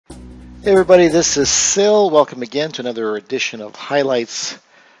Hey everybody, this is Sil. Welcome again to another edition of Highlights,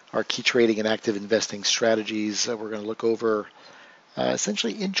 our key trading and active investing strategies. We're going to look over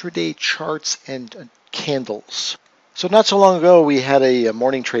essentially intraday charts and candles. So not so long ago, we had a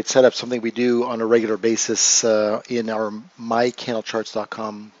morning trade setup, something we do on a regular basis in our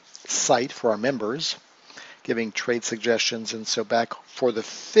mycandlecharts.com site for our members, giving trade suggestions. And so back for the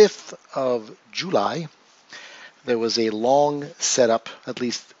 5th of July, there was a long setup, at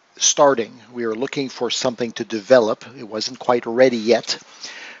least starting. We were looking for something to develop. It wasn't quite ready yet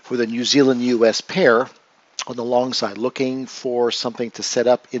for the New Zealand-US pair on the long side, looking for something to set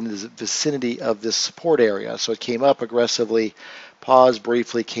up in the vicinity of this support area. So it came up aggressively, paused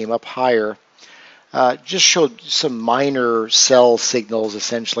briefly, came up higher. Just showed some minor sell signals,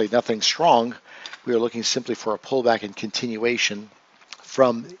 essentially nothing strong. We were looking simply for a pullback and continuation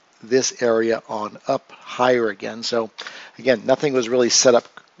from this area on up higher again. So again, nothing was really set up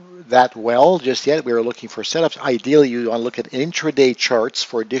that well just yet. We were looking for setups. Ideally, you want to look at intraday charts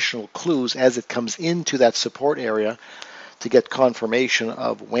for additional clues as it comes into that support area to get confirmation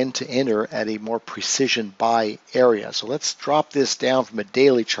of when to enter at a more precision buy area. So let's drop this down from a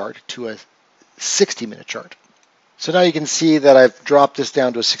daily chart to a 60-minute chart. So now you can see that I've dropped this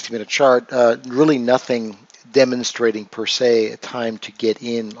down to a 60-minute chart. Really nothing demonstrating per se a time to get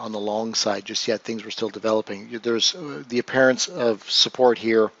in on the long side just yet. Things were still developing. There's the appearance of support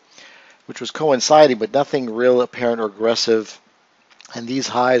here, which was coinciding, but nothing real apparent or aggressive. And these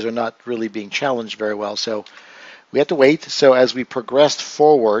highs are not really being challenged very well. So we have to wait. So as we progressed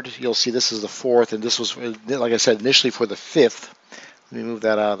forward, you'll see this is the 4th, and this was, like I said, initially for the 5th. Let me move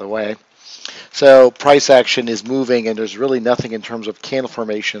that out of the way. So price action is moving, and there's really nothing in terms of candle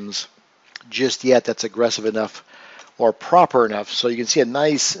formations just yet that's aggressive enough or proper enough. So you can see a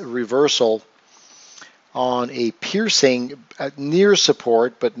nice reversal on a piercing near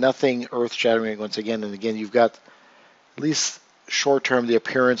support, but nothing earth-shattering once again. And again, you've got at least short-term the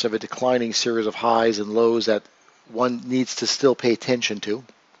appearance of a declining series of highs and lows that one needs to still pay attention to.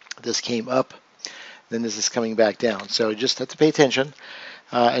 This came up, then this is coming back down. So you just have to pay attention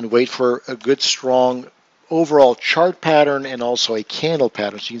and wait for a good, strong overall chart pattern and also a candle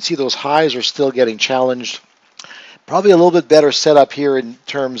pattern. So you can see those highs are still getting challenged. Probably a little bit better setup here in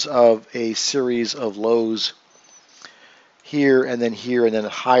terms of a series of lows here and then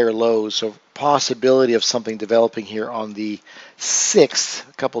higher lows. So possibility of something developing here on the 6th,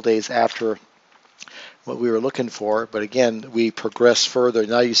 a couple days after what we were looking for. But again, we progress further.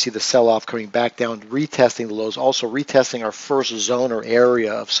 Now you see the sell-off coming back down, retesting the lows, also retesting our first zone or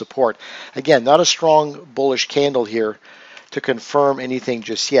area of support. Again, not a strong bullish candle here to confirm anything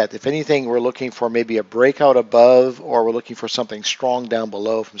just yet. If anything, we're looking for maybe a breakout above, or we're looking for something strong down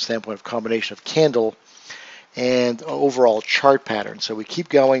below from the standpoint of combination of candle and overall chart pattern. So we keep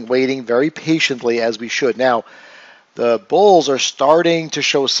going, waiting very patiently as we should. Now, the bulls are starting to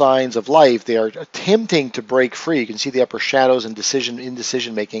show signs of life. They are attempting to break free. You can see the upper shadows and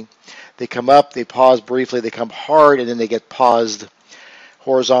indecision making. They come up, they pause briefly, they come hard, and then they get paused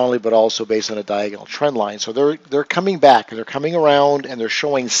horizontally, but also based on a diagonal trend line. So they're coming back, and they're coming around, and they're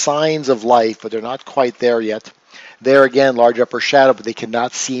showing signs of life, but they're not quite there yet. There again, large upper shadow, but they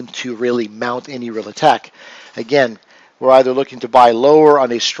cannot seem to really mount any real attack. Again, we're either looking to buy lower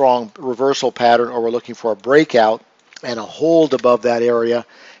on a strong reversal pattern, or we're looking for a breakout and a hold above that area,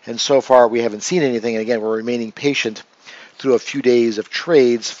 and so far we haven't seen anything. And again, we're remaining patient through a few days of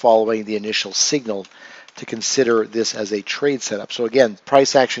trades following the initial signal to consider this as a trade setup. So again,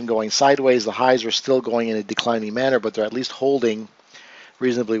 price action going sideways. The highs are still going in a declining manner, but they're at least holding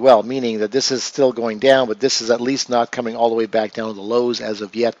reasonably well, meaning that this is still going down, but this is at least not coming all the way back down to the lows as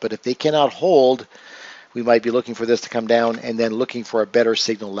of yet. But if they cannot hold, we might be looking for this to come down and then looking for a better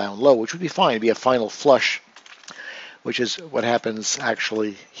signal down low, which would be fine. It'd be a final flush, which is what happens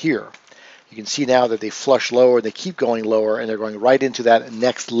actually here. You can see now that they flush lower, they keep going lower, and they're going right into that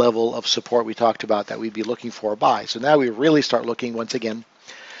next level of support we talked about that we'd be looking for a buy. So now we really start looking once again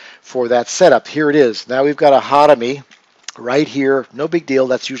for that setup. Here it is. Now we've got a dichotomy right here. No big deal.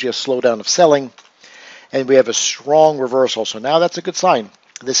 That's usually a slowdown of selling. And we have a strong reversal. So now that's a good sign.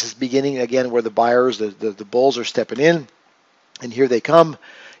 This is beginning again where the buyers, the bulls are stepping in. And here they come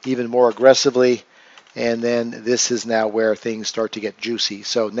even more aggressively. And then this is now where things start to get juicy.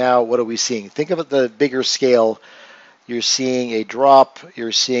 So now what are we seeing? Think of it the bigger scale. You're seeing a drop,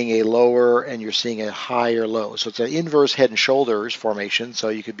 you're seeing a lower, and you're seeing a higher low. So it's an inverse head and shoulders formation. So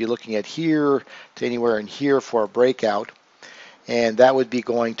you could be looking at here to anywhere in here for a breakout. And that would be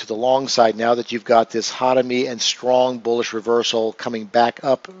going to the long side now that you've got this dichotomy and strong bullish reversal coming back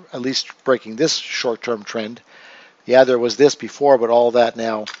up, at least breaking this short-term trend. Yeah, there was this before, but all that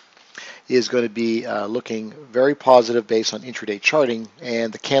now is going to be looking very positive based on intraday charting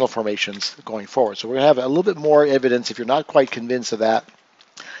and the candle formations going forward. So we're going to have a little bit more evidence. If you're not quite convinced of that,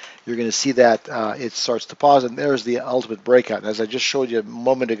 you're going to see that it starts to pause, and there's the ultimate breakout. And as I just showed you a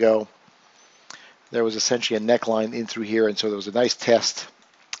moment ago, there was essentially a neckline in through here, and so there was a nice test,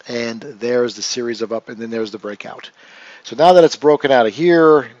 and there's the series of up, and then there's the breakout. So now that it's broken out of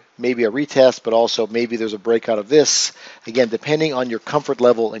here, maybe a retest, but also maybe there's a breakout of this. Again, depending on your comfort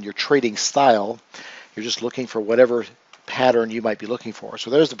level and your trading style, you're just looking for whatever pattern you might be looking for. So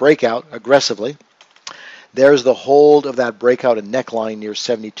there's the breakout aggressively. There's the hold of that breakout and neckline near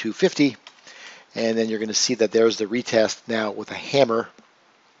 72.50, and then you're going to see that there's the retest now with a hammer,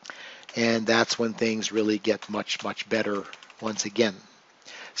 and that's when things really get much, much better once again.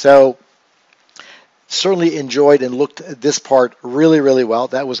 So certainly enjoyed and looked at this part really, really well.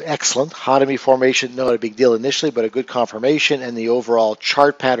 That was excellent. Hanami formation, not a big deal initially, but a good confirmation, and the overall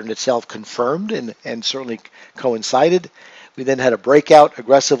chart pattern itself confirmed and certainly coincided. We then had a breakout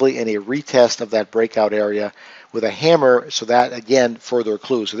aggressively and a retest of that breakout area with a hammer, so that, again, further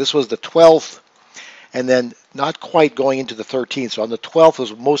clue. So this was the 12th, and then not quite going into the 13th. So on the 12th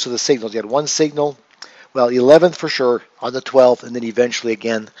was most of the signals. You had one signal, well, 11th for sure, on the 12th, and then eventually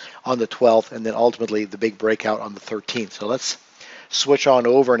again on the 12th, and then ultimately the big breakout on the 13th. So let's switch on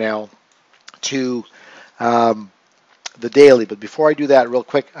over now to the daily. But before I do that, real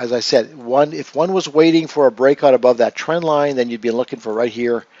quick, as I said, if one was waiting for a breakout above that trend line, then you'd be looking for right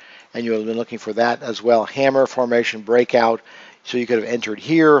here, and you would have been looking for that as well. Hammer formation breakout. So you could have entered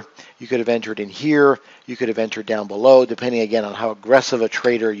here, you could have entered in here, you could have entered down below, depending again on how aggressive a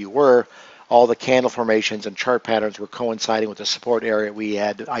trader you were. All the candle formations and chart patterns were coinciding with the support area we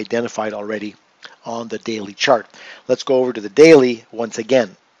had identified already on the daily chart. Let's go over to the daily once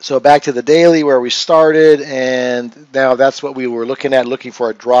again. So back to the daily where we started, and now that's what we were looking at, looking for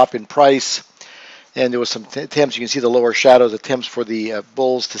a drop in price. And there was some attempts, you can see the lower shadows, attempts for the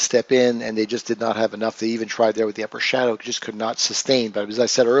bulls to step in, and they just did not have enough. They even tried there with the upper shadow, just could not sustain. But as I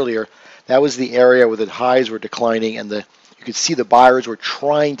said earlier, that was the area where the highs were declining, and you could see the buyers were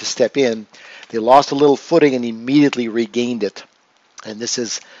trying to step in. They lost a little footing and immediately regained it. And this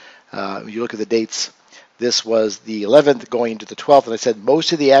is, when you look at the dates, this was the 11th going into the 12th. And I said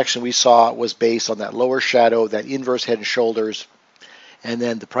most of the action we saw was based on that lower shadow, that inverse head and shoulders, and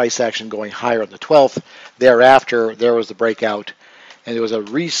then the price action going higher on the 12th. Thereafter, there was the breakout, and there was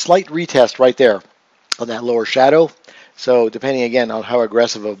a slight retest right there on that lower shadow. So depending again on how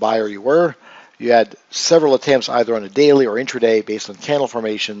aggressive of a buyer you were, you had several attempts either on a daily or intraday based on candle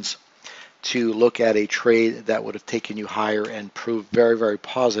formations to look at a trade that would have taken you higher and proved very, very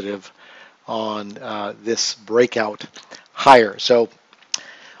positive on this breakout higher. So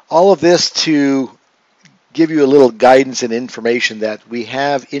all of this to give you a little guidance and information that we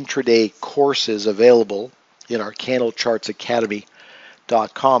have intraday courses available in our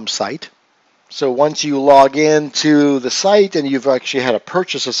candlechartsacademy.com site. So once you log into the site and you've actually had a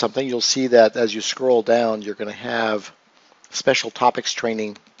purchase of something, you'll see that as you scroll down, you're going to have special topics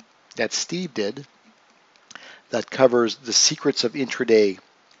training that Steve did that covers the secrets of intraday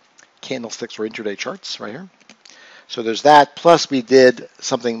candlesticks or intraday charts right here. So there's that. Plus we did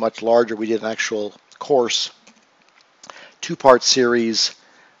something much larger. We did an actual course, two-part series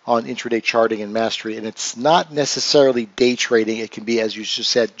on intraday charting and mastery, and it's not necessarily day trading. It can be, as you just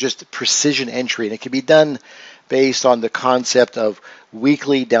said, just precision entry, and it can be done based on the concept of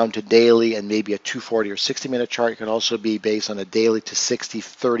weekly down to daily and maybe a 240 or 60-minute chart. It can also be based on a daily to 60,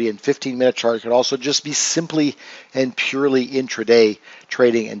 30, and 15-minute chart. It can also just be simply and purely intraday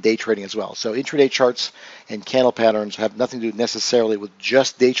trading and day trading as well. So intraday charts and candle patterns have nothing to do necessarily with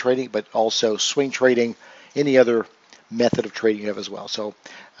just day trading, but also swing trading, any other method of trading you have as well. So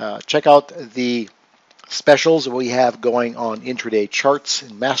check out the specials we have going on intraday charts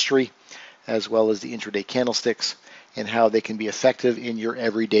and mastery, as well as the intraday candlesticks and how they can be effective in your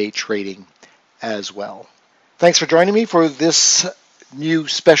everyday trading as well. Thanks for joining me for this new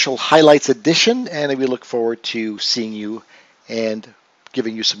special highlights edition, and we look forward to seeing you and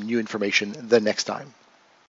giving you some new information the next time.